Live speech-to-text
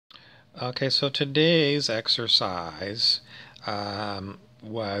Okay, so today's exercise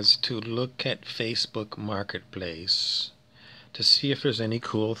was to look at Facebook Marketplace to see if there's any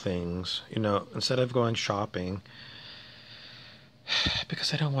cool things. Instead of going shopping,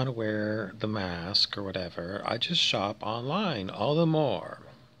 because I don't want to wear the mask or whatever, I just shop online all the more.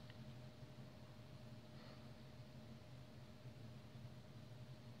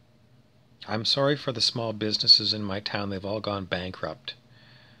 I'm sorry for the small businesses in my town. They've all gone bankrupt.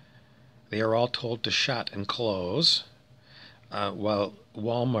 They are all told to shut and close, while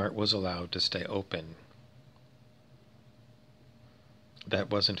Walmart was allowed to stay open. That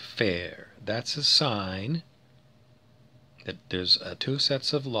wasn't fair. That's a sign that there's two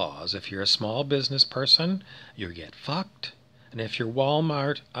sets of laws. If you're a small business person, you get fucked. And if you're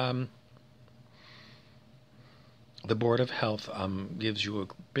Walmart, the Board of Health gives you a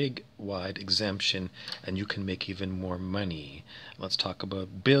big, wide exemption, and you can make even more money. Let's talk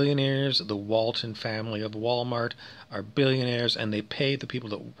about billionaires. The Walton family of Walmart are billionaires, and they pay the people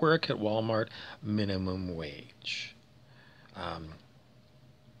that work at Walmart minimum wage. Um,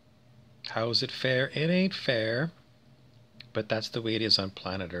 how is it fair? It ain't fair, but that's the way it is on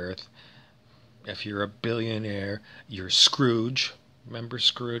planet Earth. If you're a billionaire, you're Scrooge. Remember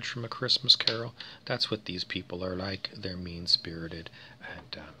Scrooge from A Christmas Carol? That's what these people are like. They're mean-spirited.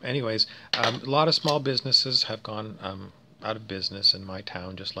 And anyways, a lot of small businesses have gone out of business in my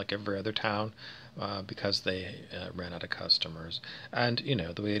town, just like every other town, because they ran out of customers. And,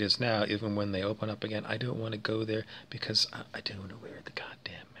 the way it is now, even when they open up again, I don't want to go there because I don't want to wear the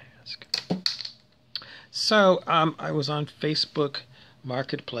goddamn mask. So I was on Facebook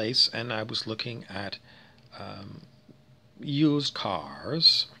Marketplace, and I was looking at used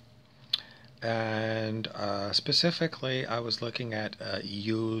cars, and specifically I was looking at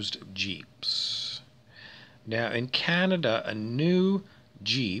used Jeeps. Now in Canada, a new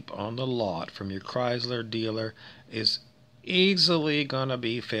Jeep on the lot from your Chrysler dealer is easily gonna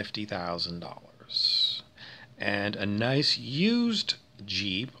be $50,000, and a nice used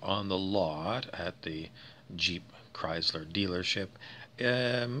Jeep on the lot at the Jeep Chrysler dealership,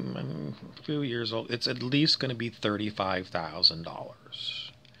 a few years old, it's at least going to be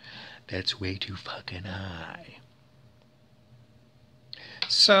 $35,000. That's way too fucking high.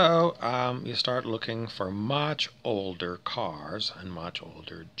 So you start looking for much older cars and much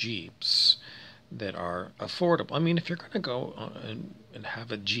older Jeeps that are affordable. I mean, if you're going to go and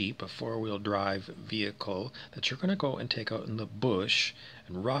have a Jeep, a four-wheel drive vehicle that you're going to go and take out in the bush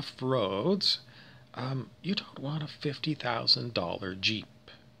and rough roads, you don't want a $50,000 Jeep,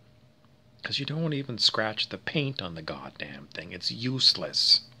 because you don't want to even scratch the paint on the goddamn thing. It's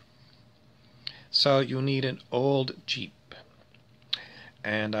useless. So you need an old Jeep.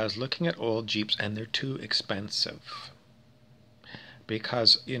 And I was looking at old Jeeps, and they're too expensive.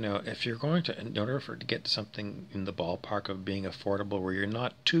 Because, if you're going to, in order to get something in the ballpark of being affordable, where you're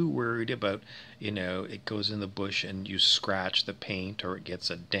not too worried about, it goes in the bush and you scratch the paint or it gets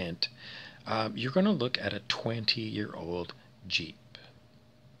a dent, you're going to look at a 20-year-old Jeep.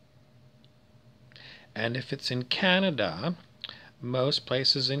 And if it's in Canada, most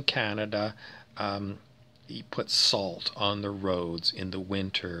places in Canada, you put salt on the roads in the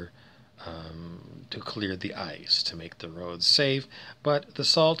winter to clear the ice, to make the roads safe. But the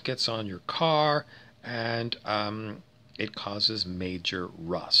salt gets on your car, and it causes major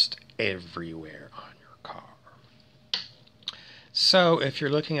rust everywhere on your car. So if you're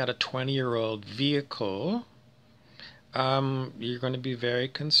looking at a 20-year-old vehicle, you're going to be very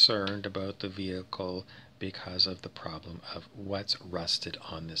concerned about the vehicle because of the problem of what's rusted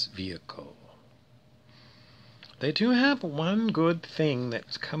on this vehicle. They do have one good thing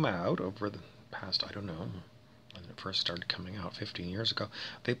that's come out over the past, I don't know, when it first started coming out 15 years ago.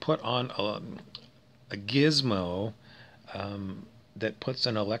 They put on a gizmo that puts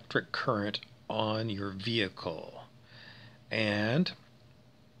an electric current on your vehicle. And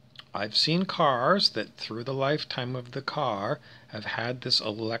I've seen cars that through the lifetime of the car have had this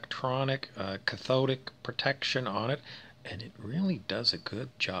electronic cathodic protection on it, and it really does a good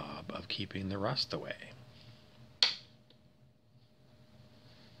job of keeping the rust away.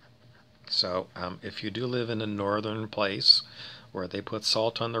 So if you do live in a northern place where they put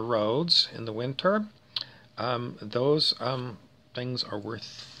salt on the roads in the winter, those things are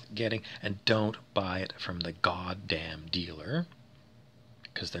worth getting, and don't buy it from the goddamn dealer,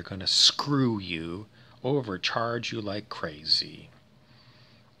 because they're going to screw you, overcharge you like crazy.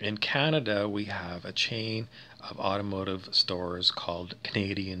 In Canada, we have a chain of automotive stores called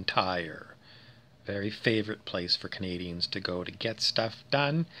Canadian Tire. very favorite place for Canadians to go to get stuff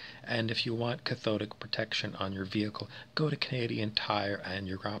done. And if you want cathodic protection on your vehicle, go to Canadian Tire, and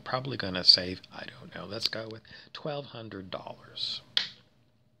you're probably going to save, I don't know, let's go with $1,200.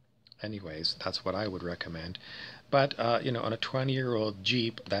 Anyways, that's what I would recommend. But, on a 20-year-old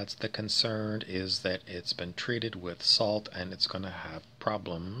Jeep, that's the concern, is that it's been treated with salt and it's going to have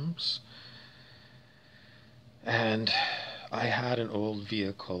problems. And I had an old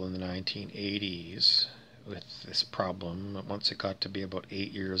vehicle in the 1980s with this problem. Once it got to be about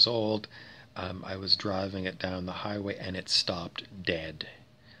 8 years old, I was driving it down the highway and it stopped dead.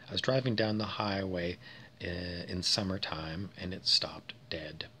 I was driving down the highway in summertime and it stopped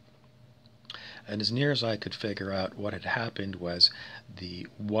dead. And as near as I could figure out, what had happened was the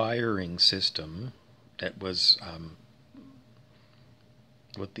wiring system that was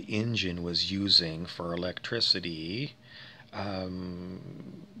what the engine was using for electricity,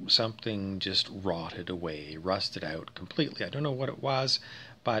 something just rotted away, rusted out completely. I don't know what it was,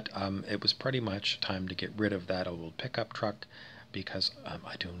 but it was pretty much time to get rid of that old pickup truck, because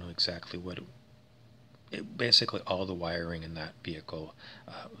I don't know exactly what basically all the wiring in that vehicle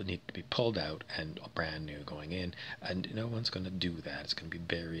would need to be pulled out and brand new going in, and no one's going to do that. It's going to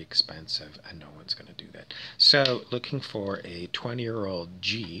be very expensive, and no one's going to do that. So looking for a 20-year-old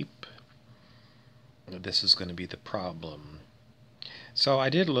Jeep, this is going to be the problem. So I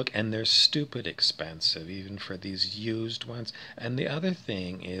did look, and they're stupid expensive, even for these used ones. And the other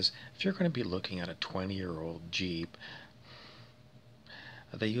thing is, if you're going to be looking at a 20-year-old Jeep,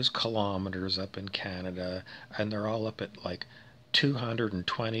 they use kilometers up in Canada, and they're all up at like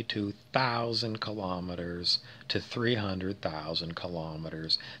 222,000 kilometers to 300,000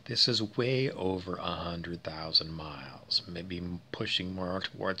 kilometers. This is way over 100,000 miles, maybe pushing more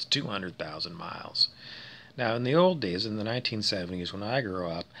towards 200,000 miles. Now, in the old days, in the 1970s, when I grew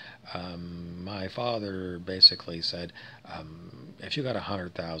up, my father basically said, if you got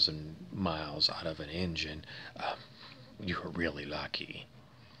 100,000 miles out of an engine, you were really lucky.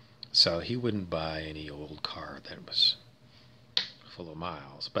 So he wouldn't buy any old car that was full of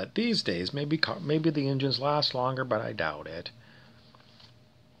miles. But these days, maybe the engines last longer, but I doubt it.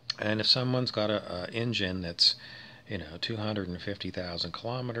 And if someone's got a engine that's 250,000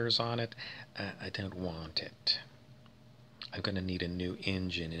 kilometers on it, I don't want it. I'm going to need a new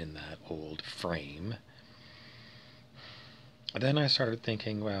engine in that old frame. Then I started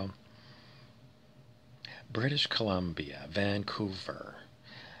thinking, well, British Columbia, Vancouver,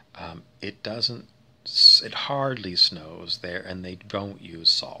 it hardly snows there, and they don't use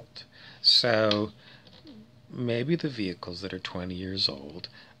salt. So maybe the vehicles that are 20 years old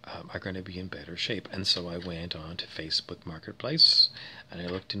are going to be in better shape. And so I went on to Facebook Marketplace, and I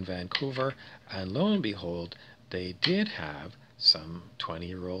looked in Vancouver, and lo and behold, they did have some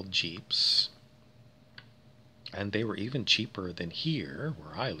 20-year-old Jeeps, and they were even cheaper than here,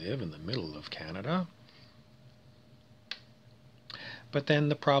 where I live in the middle of Canada. But then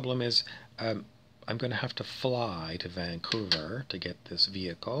the problem is, I'm going to have to fly to Vancouver to get this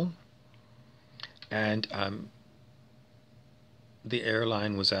vehicle, and the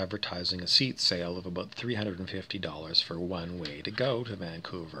airline was advertising a seat sale of about $350 for one way to go to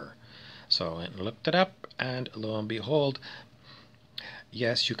Vancouver. So I went and looked it up, and lo and behold,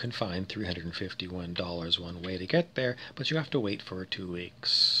 yes, you can find $351 one way to get there, but you have to wait for 2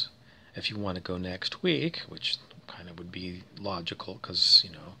 weeks. If you want to go next week, which kind of would be logical, because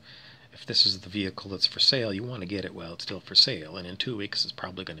if this is the vehicle that's for sale, you want to get it while it's still for sale, and in 2 weeks it's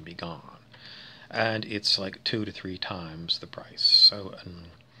probably going to be gone, and it's like 2 to 3 times the price. So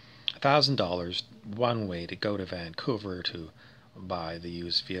 $1,000 one way to go to Vancouver to buy the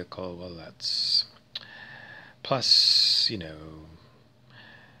used vehicle. Well, that's plus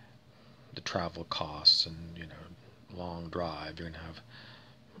the travel costs, and long drive. You're gonna have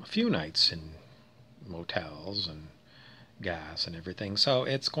a few nights in motels and gas and everything, so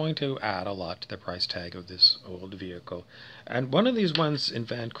it's going to add a lot to the price tag of this old vehicle. And one of these ones in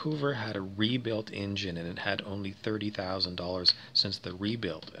Vancouver had a rebuilt engine, and it had only $30,000 since the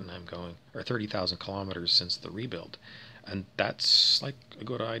rebuild, and or 30,000 kilometers since the rebuild, and that's like a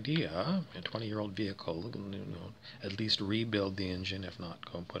good idea. A 20-year-old vehicle, at least rebuild the engine, if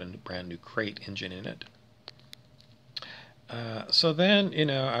not go and put a brand new crate engine in it. So then,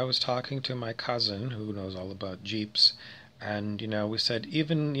 I was talking to my cousin who knows all about Jeeps, and, we said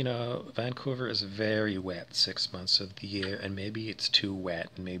even, Vancouver is very wet 6 months of the year, and maybe it's too wet,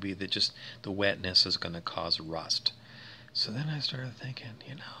 and maybe the wetness is going to cause rust. So then I started thinking,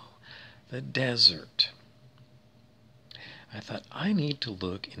 the desert. I thought, I need to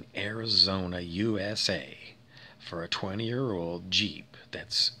look in Arizona, USA, for a 20-year-old Jeep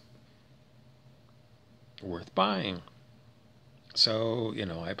that's worth buying. So,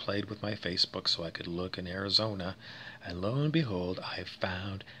 I played with my Facebook so I could look in Arizona, and lo and behold, I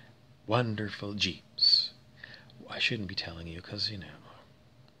found wonderful Jeeps. I shouldn't be telling you because, I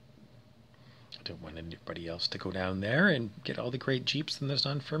don't want anybody else to go down there and get all the great Jeeps and there's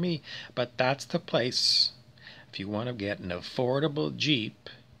none for me. But that's the place. If you want to get an affordable Jeep,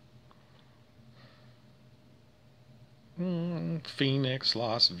 Phoenix,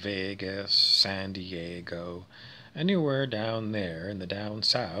 Las Vegas, San Diego, anywhere down there in the down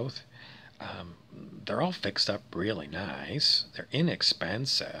south, they're all fixed up really nice. They're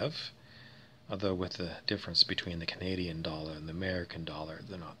inexpensive. Although with the difference between the Canadian dollar and the American dollar,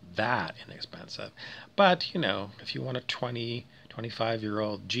 they're not that inexpensive. But, if you want a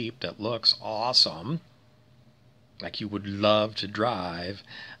 25-year-old Jeep that looks awesome, like you would love to drive,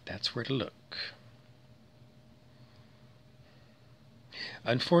 that's where to look.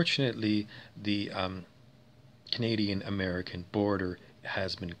 Unfortunately, the Canadian-American border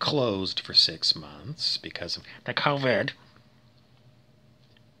has been closed for 6 months because of the COVID.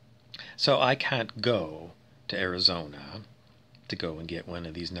 So I can't go to Arizona to go and get one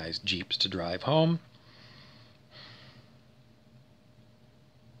of these nice Jeeps to drive home.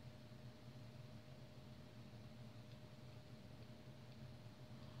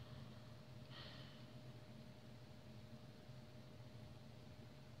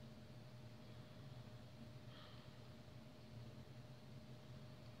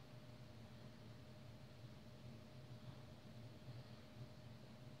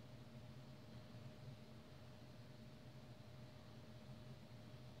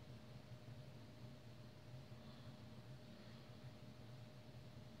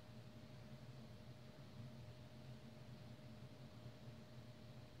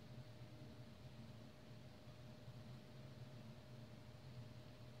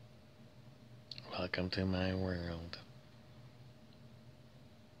 Welcome to my world.